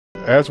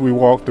As we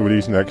walk through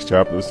these next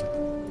chapters,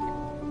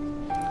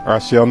 I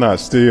shall not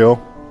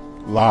steal,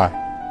 lie,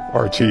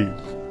 or cheat.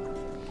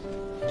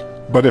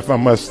 But if I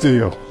must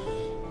steal,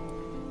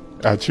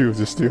 I choose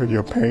to steal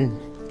your pain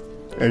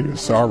and your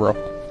sorrow.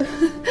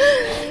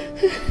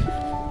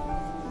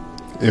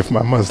 If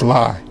I must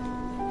lie,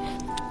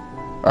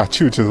 I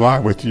choose to lie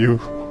with you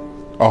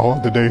all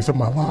the days of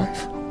my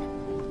life.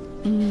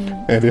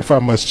 And if I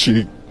must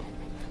cheat,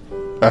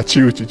 I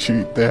choose to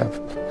cheat death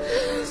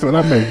so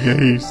that I may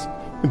gaze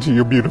into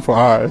your beautiful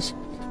eyes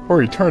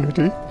for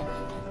eternity.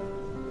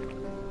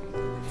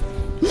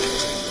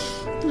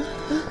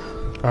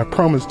 I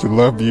promise to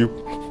love you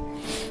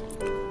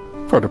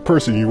for the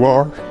person you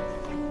are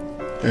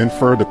and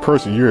for the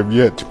person you have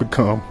yet to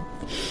become.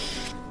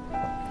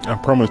 I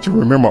promise to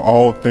remember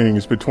all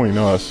things between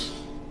us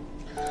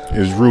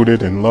is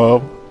rooted in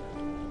love.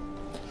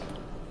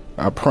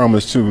 I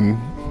promise to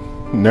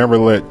never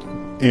let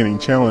any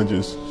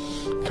challenges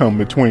come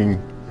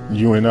between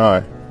you and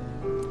I.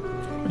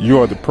 You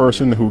are the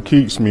person who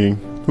keeps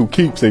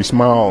a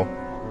smile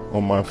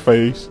on my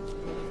face,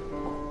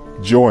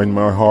 joy in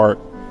my heart,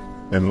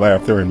 and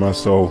laughter in my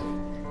soul.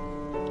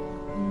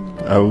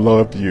 I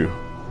love you,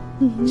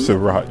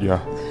 Saratya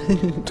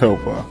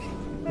Topha,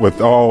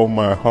 with all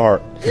my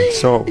heart and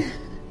soul.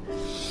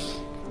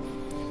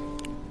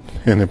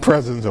 In the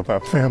presence of our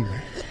family,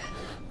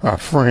 our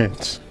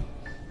friends,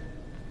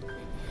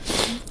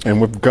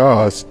 and with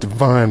God's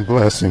divine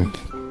blessing,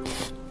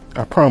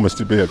 I promise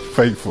to be a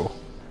faithful,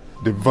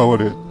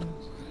 devoted,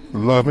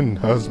 loving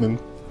husband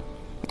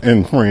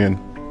and friend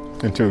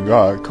until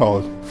God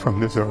calls from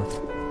this earth.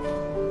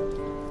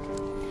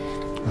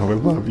 I will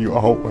love you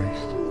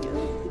always.